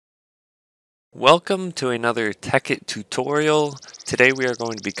Welcome to another Tekkit tutorial. Today we are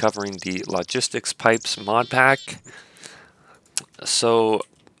going to be covering the Logistics Pipes mod pack. So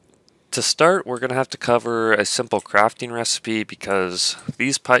to start, we're going to have to cover a simple crafting recipe because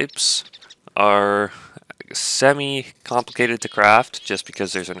these pipes are semi-complicated to craft just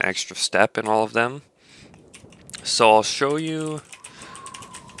because there's an extra step in all of them. So I'll show you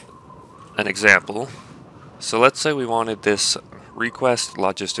an example. So let's say we wanted this request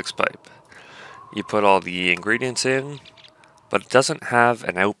logistics pipe. You put all the ingredients in, but it doesn't have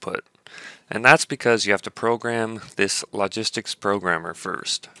an output. And that's because you have to program this logistics programmer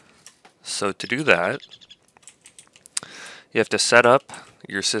first. So to do that, you have to set up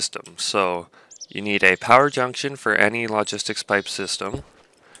your system. So you need a power junction for any logistics pipe system.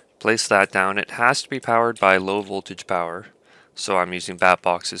 Place that down. It has to be powered by low voltage power. So I'm using bat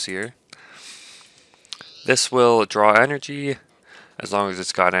boxes here. This will draw energy. As long as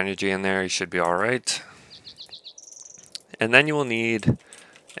it's got energy in there, you should be alright. And then you will need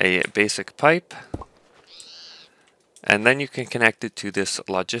a basic pipe. And then you can connect it to this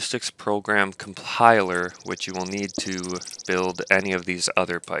logistics program compiler, which you will need to build any of these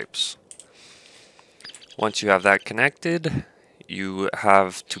other pipes. Once you have that connected, you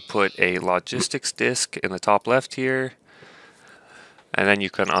have to put a logistics disk in the top left here. And then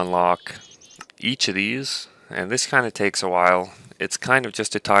you can unlock each of these. And this kind of takes a while. It's kind of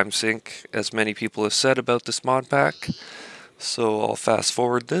just a time sink, as many people have said about this mod pack. So I'll fast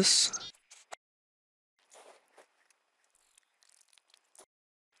forward this.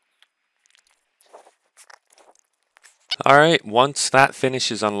 Alright, once that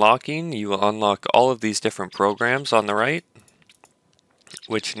finishes unlocking, you will unlock all of these different programs on the right,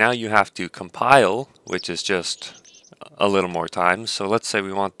 which now you have to compile, which is just a little more time. So let's say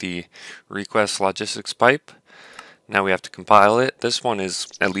we want the request logistics pipe. Now we have to compile it. This one is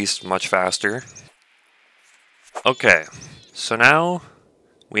at least much faster. Okay, so now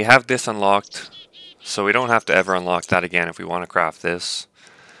we have this unlocked, so we don't have to ever unlock that again if we want to craft this.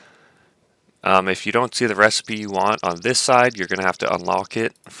 If you don't see the recipe you want on this side, you're going to have to unlock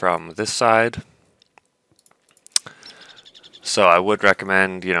it from this side. So I would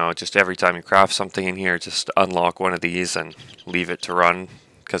recommend, just every time you craft something in here, just unlock one of these and leave it to run,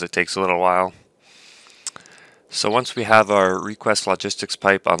 because it takes a little while. So once we have our request logistics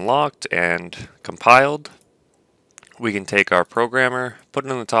pipe unlocked and compiled, we can take our programmer, put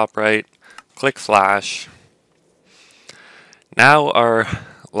it in the top right, click flash. Now our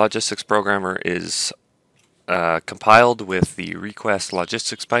logistics programmer is compiled with the request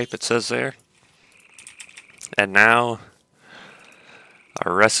logistics pipe, it says there. And now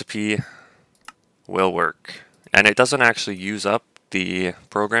our recipe will work. And it doesn't actually use up the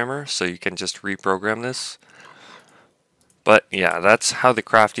programmer, so you can just reprogram this. But yeah, that's how the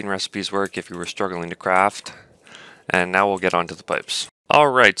crafting recipes work if you were struggling to craft. And now we'll get onto the pipes.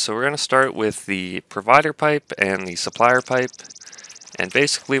 Alright, so we're going to start with the provider pipe and the supplier pipe. And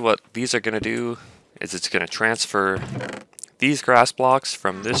basically what these are going to do is it's going to transfer these grass blocks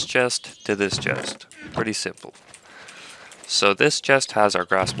from this chest to this chest. Pretty simple. So this chest has our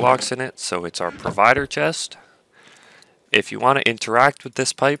grass blocks in it, so it's our provider chest. If you want to interact with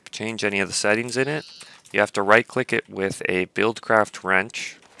this pipe, change any of the settings in it, you have to right click it with a buildcraft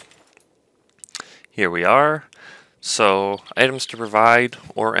wrench. Here we are. So items to provide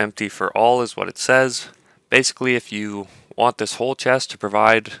or empty for all is what it says. Basically, if you want this whole chest to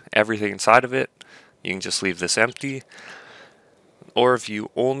provide everything inside of it, you can just leave this empty. Or if you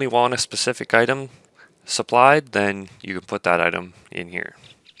only want a specific item supplied, then you can put that item in here.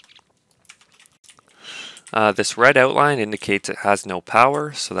 This red outline indicates it has no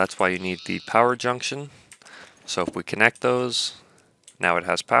power, so that's why you need the power junction. So if we connect those, now it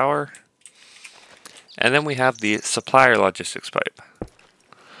has power. And then we have the supplier logistics pipe.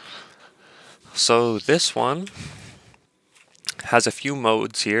 So this one has a few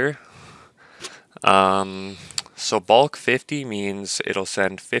modes here. So bulk 50 means it'll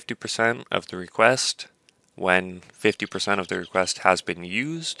send 50% of the request when 50% of the request has been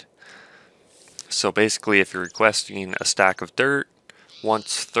used. So basically, if you're requesting a stack of dirt,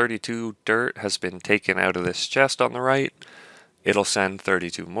 once 32 dirt has been taken out of this chest on the right, it'll send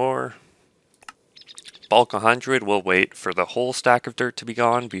 32 more. Bulk 100 will wait for the whole stack of dirt to be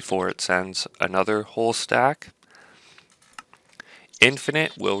gone before it sends another whole stack.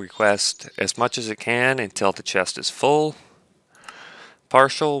 Infinite will request as much as it can until the chest is full.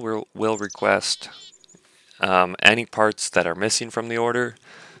 Partial will request any parts that are missing from the order.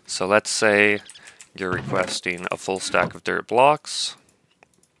 So let's say you're requesting a full stack of dirt blocks.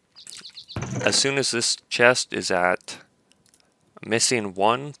 As soon as this chest is at missing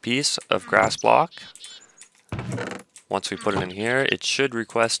one piece of grass block. Once we put it in here, it should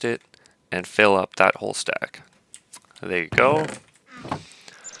request it and fill up that whole stack. There you go.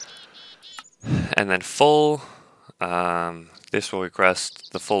 And then full, this will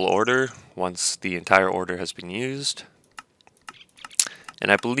request the full order once the entire order has been used.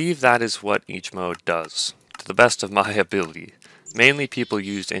 And I believe that is what each mode does, to the best of my ability. Mainly people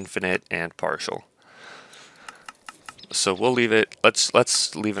use infinite and partial. So we'll leave it,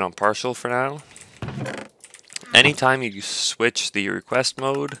 let's leave it on partial for now. Anytime you switch the request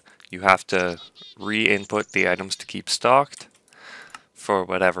mode, you have to re-input the items to keep stocked for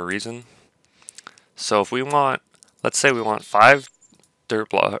whatever reason. So if we want, let's say we want 5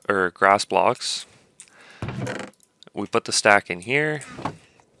 grass blocks, we put the stack in here,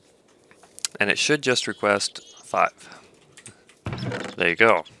 and it should just request 5. There you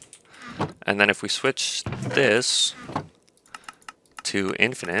go. And then if we switch this to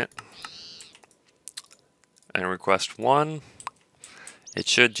infinite and request 1, it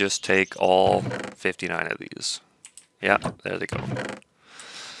should just take all 59 of these. Yeah, there they go.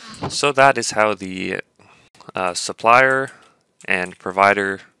 So that is how the supplier and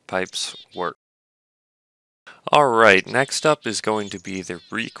provider pipes work. Alright, next up is going to be the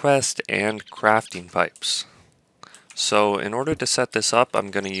request and crafting pipes. So in order to set this up, I'm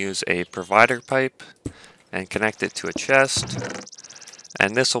going to use a provider pipe and connect it to a chest,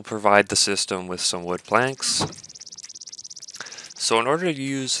 and this will provide the system with some wood planks. So in order to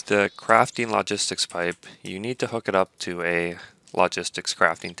use the crafting logistics pipe, you need to hook it up to a logistics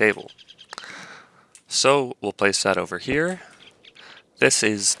crafting table. So we'll place that over here. This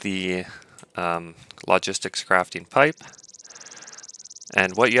is the logistics crafting pipe,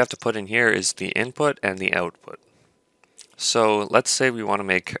 and what you have to put in here is the input and the output. So let's say we want to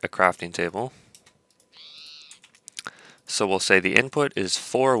make a crafting table. So we'll say the input is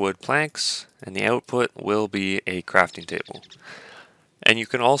 4 wood planks and the output will be a crafting table. And you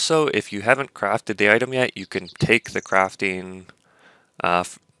can also, if you haven't crafted the item yet, you can take the crafting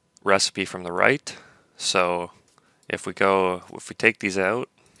recipe from the right. So if we take these out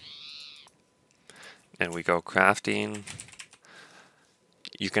and we go crafting,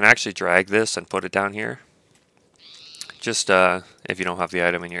 you can actually drag this and put it down here. Just if you don't have the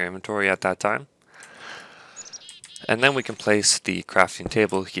item in your inventory at that time. And then we can place the crafting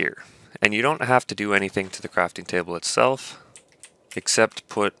table here. And you don't have to do anything to the crafting table itself, except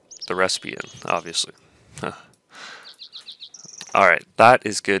put the recipe in, obviously. Alright, that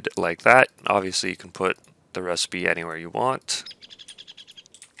is good like that. Obviously you can put the recipe anywhere you want.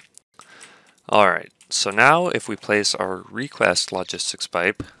 Alright, so now if we place our request logistics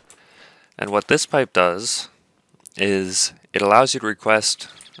pipe, and what this pipe does is it allows you to request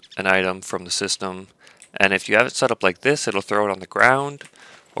an item from the system, and if you have it set up like this, it'll throw it on the ground,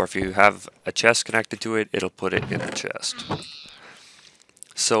 or if you have a chest connected to it, it'll put it in the chest.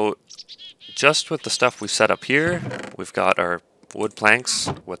 So just with the stuff we set up here, we've got our wood planks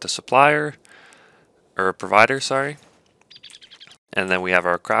with the supplier, or provider, sorry, and then we have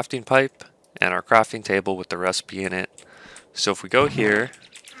our crafting pipe and our crafting table with the recipe in it. So if we go here,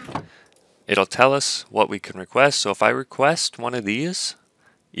 it'll tell us what we can request. So if I request one of these,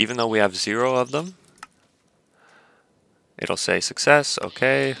 even though we have 0 of them, it'll say success,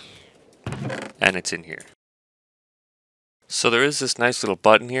 okay, and it's in here. So there is this nice little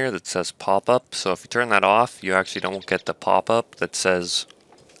button here that says pop-up. So if you turn that off, you actually don't get the pop-up that says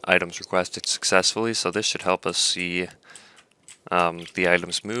items requested successfully. So this should help us see the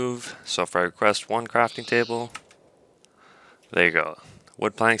items move. So if I request 1 crafting table, there you go.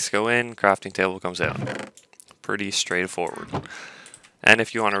 Wood planks go in, crafting table comes out. Pretty straightforward. And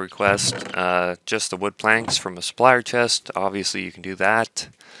if you want to request just the wood planks from a supplier chest, obviously you can do that.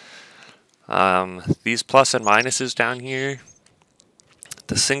 These plus and minuses down here,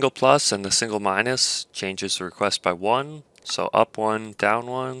 the single plus and the single minus changes the request by 1, so up 1, down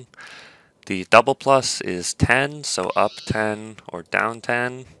 1. The double plus is 10, so up 10 or down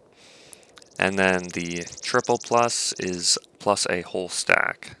 10. And then the triple plus is plus a whole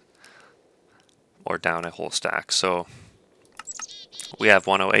stack, or down a whole stack. So we have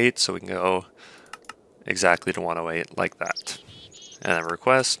 108, so we can go exactly to 108 like that. And then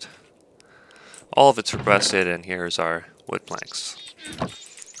request. All of it's requested, and here's our wood planks.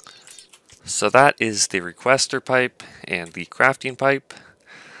 So that is the requester pipe and the crafting pipe.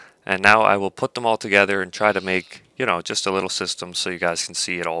 And now I will put them all together and try to make, you know, just a little system so you guys can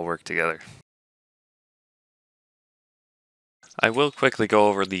see it all work together. I will quickly go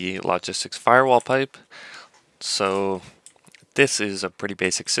over the logistics firewall pipe. So this is a pretty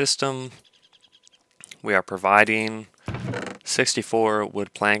basic system. We are providing 64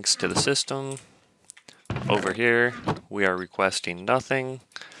 wood planks to the system. Over here, we are requesting nothing.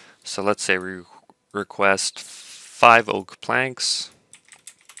 So let's say we request 5 oak planks.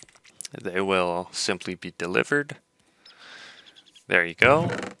 They will simply be delivered. There you go.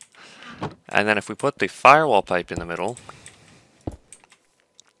 And then if we put the firewall pipe in the middle,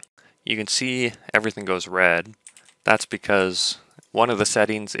 you can see everything goes red. That's because one of the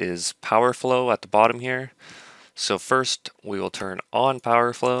settings is power flow at the bottom here. So first we will turn on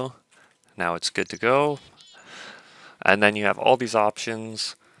power flow. Now it's good to go. And then you have all these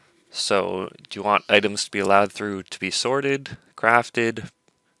options. So do you want items to be allowed through to be sorted, crafted,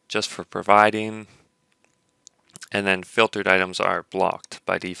 just for providing? And then filtered items are blocked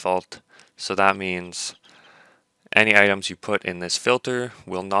by default. So that means any items you put in this filter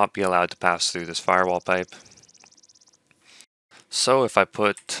will not be allowed to pass through this firewall pipe. So if I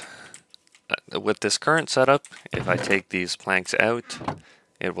put, with this current setup, if I take these planks out,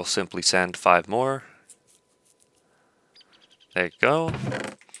 it will simply send 5 more. There you go.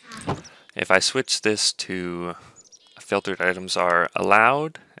 If I switch this to filtered items are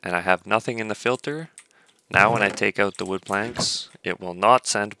allowed, and I have nothing in the filter, now when I take out the wood planks, it will not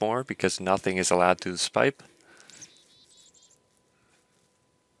send more because nothing is allowed through this pipe.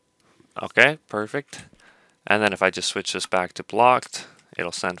 Okay, perfect. And then if I just switch this back to blocked,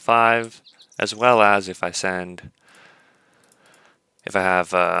 it'll send 5, as well as if I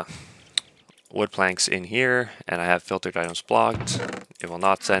have wood planks in here and I have filtered items blocked, it will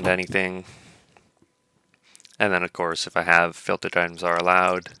not send anything. And then of course if I have filtered items are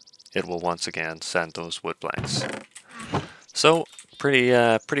allowed, it will once again send those wood planks. So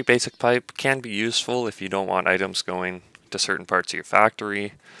pretty basic pipe, can be useful if you don't want items going to certain parts of your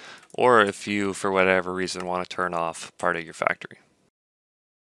factory, or if you for whatever reason want to turn off part of your factory.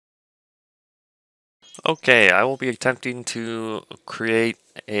 Okay, I will be attempting to create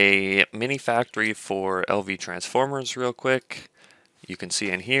a mini factory for LV transformers real quick. You can see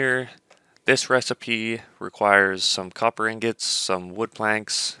in here, this recipe requires some copper ingots, some wood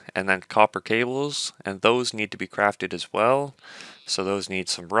planks, and then copper cables, and those need to be crafted as well. So those need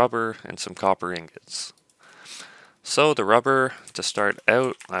some rubber and some copper ingots. So the rubber, to start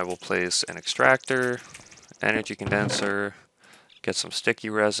out, I will place an extractor, energy condenser, get some sticky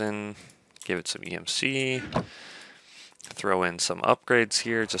resin, give it some EMC, throw in some upgrades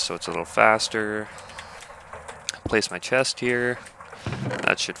here just so it's a little faster, place my chest here,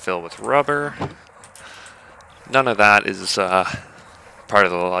 that should fill with rubber. None of that is part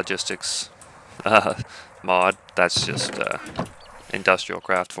of the logistics mod, that's just industrial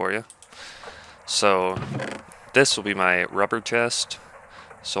craft for you. So this will be my rubber chest,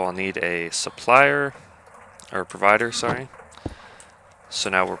 so I'll need a supplier, or provider, sorry. So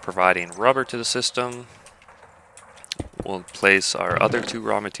now we're providing rubber to the system. We'll place our other 2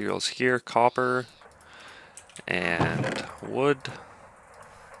 raw materials here, copper and wood,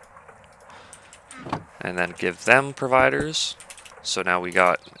 and then give them providers. So now we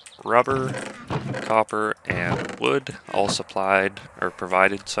got rubber, copper, and wood all supplied, or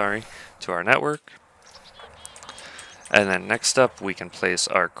provided, sorry, to our network. And then next up we can place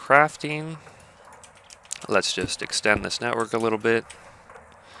our crafting. Let's just extend this network a little bit.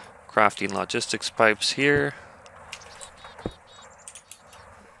 Crafting logistics pipes here.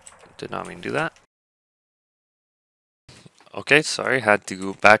 Did not mean to do that. Okay, sorry, had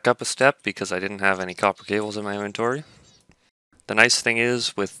to back up a step because I didn't have any copper cables in my inventory. The nice thing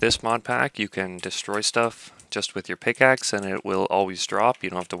is, with this mod pack, you can destroy stuff just with your pickaxe and it will always drop. You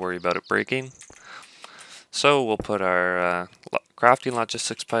don't have to worry about it breaking. So we'll put our crafting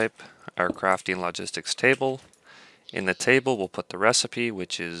logistics pipe, our crafting logistics table. In the table we'll put the recipe,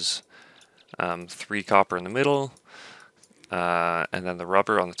 which is 3 copper in the middle, and then the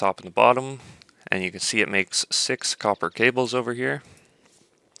rubber on the top and the bottom. And you can see it makes 6 copper cables over here.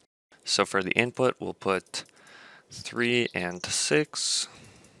 So for the input we'll put 3 and 6,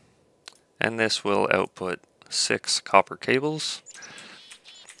 and this will output 6 copper cables.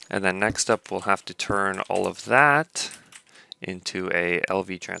 And then next up we'll have to turn all of that into a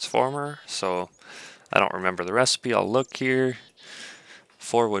LV transformer. So I don't remember the recipe, I'll look here.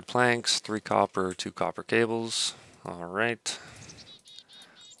 4 wood planks, 3 copper, 2 copper cables. Alright.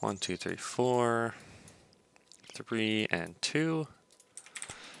 1, 2, 3, 4, 3, and 2.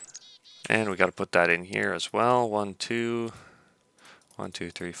 And we got to put that in here as well. 1, 2, 1, 2,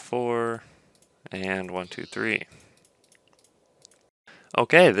 3, 4, and 1, 2, 3.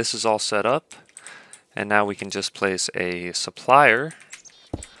 Okay, this is all set up, and now we can just place a supplier,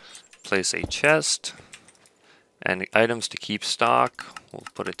 place a chest, and the items to keep stock, we'll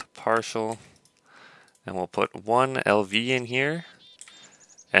put it to partial, And we'll put one LV in here.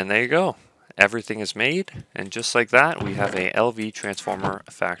 And there you go. Everything is made. And just like that, we have a LV transformer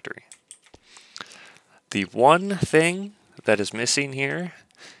factory. The one thing that is missing here,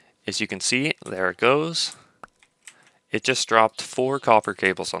 as you can see, there it goes. It just dropped 4 copper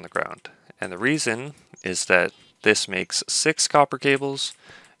cables on the ground. And the reason is that this makes 6 copper cables,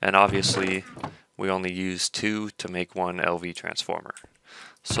 and obviously we only use 2 to make one LV transformer.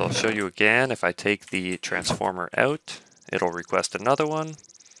 So I'll show you again. If I take the transformer out, it'll request another one.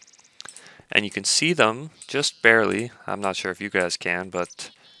 And you can see them just barely. I'm not sure if you guys can,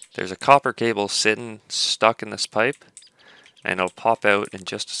 but there's a copper cable sitting stuck in this pipe, and it'll pop out in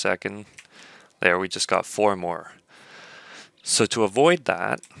just a second. There, we just got 4 more. So to avoid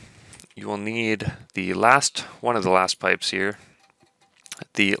that, you will need the last one of the last pipes here,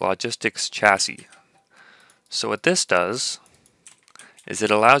 the logistics chassis. So what this does is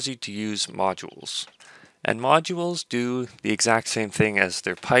it allows you to use modules. And modules do the exact same thing as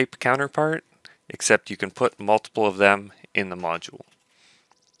their pipe counterpart, except you can put multiple of them in the module.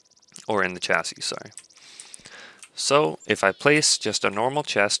 Or in the chassis, sorry. So if I place just a normal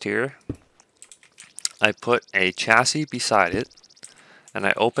chest here, I put a chassis beside it, and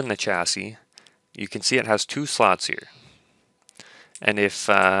I open the chassis, you can see it has 2 slots here. And if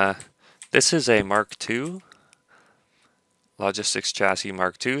this is a Mark II, Logistics Chassis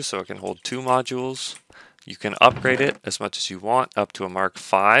Mark II, so it can hold 2 modules. You can upgrade it as much as you want up to a Mark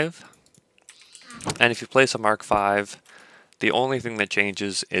V. And if you place a Mark V, the only thing that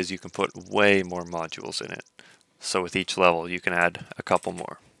changes is you can put way more modules in it. So with each level you can add a couple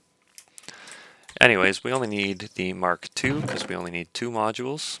more. Anyways, we only need the Mark II because we only need 2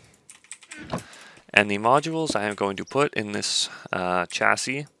 modules. And the modules I am going to put in this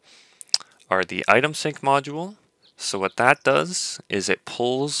chassis are the item sync module. So what that does is it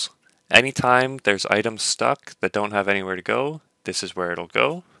pulls anytime there's items stuck that don't have anywhere to go, this is where it'll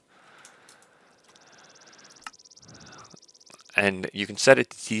go. And you can set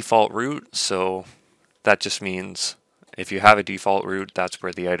it to default route, so that just means if you have a default route, that's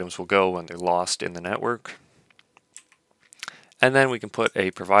where the items will go when they're lost in the network. And then we can put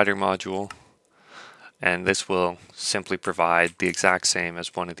a provider module, and this will simply provide the exact same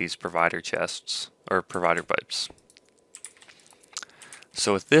as one of these provider chests or provider pipes.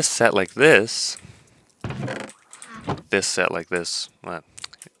 So with this set like this, well,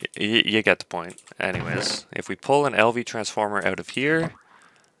 you get the point. Anyways, if we pull an LV transformer out of here,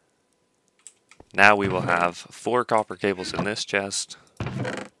 now we will have 4 copper cables in this chest.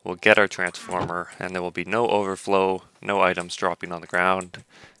 We'll get our transformer, and there will be no overflow, no items dropping on the ground.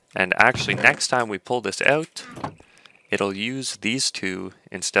 And actually, next time we pull this out, it'll use these 2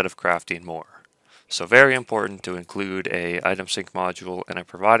 instead of crafting more. So very important to include a item sync module and a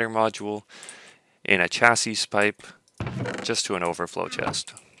provider module in a chassis pipe, just to an overflow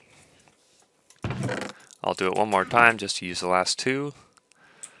chest. I'll do it one more time just to use the last 2.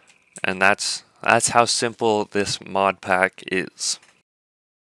 And that's how simple this mod pack is.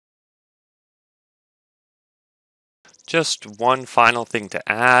 Just one final thing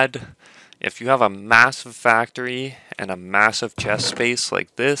to add. If you have a massive factory and a massive chest space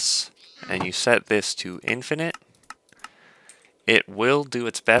like this, and you set this to infinite, it will do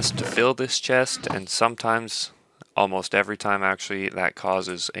its best to fill this chest, and sometimes, almost every time actually, that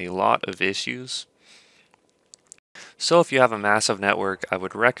causes a lot of issues. So if you have a massive network, I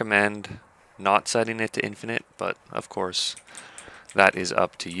would recommend not setting it to infinite, but of course that is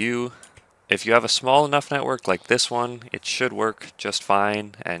up to you. If you have a small enough network like this one, it should work just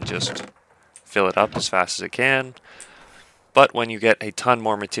fine and just fill it up as fast as it can. But when you get a ton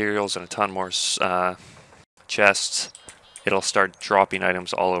more materials and a ton more chests, it'll start dropping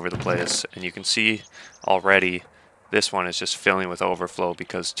items all over the place. And you can see already this one is just filling with overflow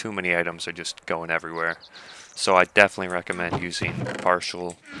because too many items are just going everywhere. So I definitely recommend using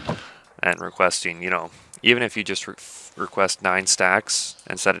partial and requesting, even if you just request 9 stacks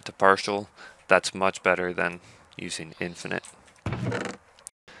and set it to partial, that's much better than using infinite.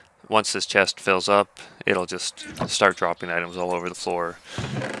 Once this chest fills up, it'll just start dropping items all over the floor,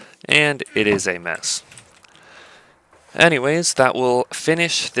 and it is a mess. Anyways, that will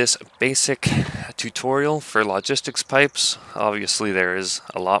finish this basic tutorial for logistics pipes. Obviously there is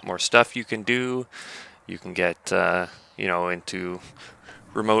a lot more stuff you can do. You can get into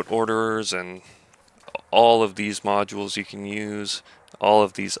remote orderers and all of these modules you can use, all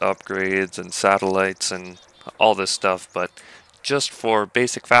of these upgrades and satellites and all this stuff, but just for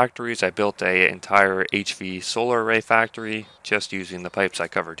basic factories, I built an entire HV solar array factory just using the pipes I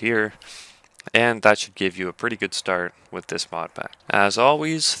covered here. And that should give you a pretty good start with this mod pack. As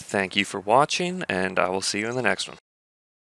always, thank you for watching, and I will see you in the next one.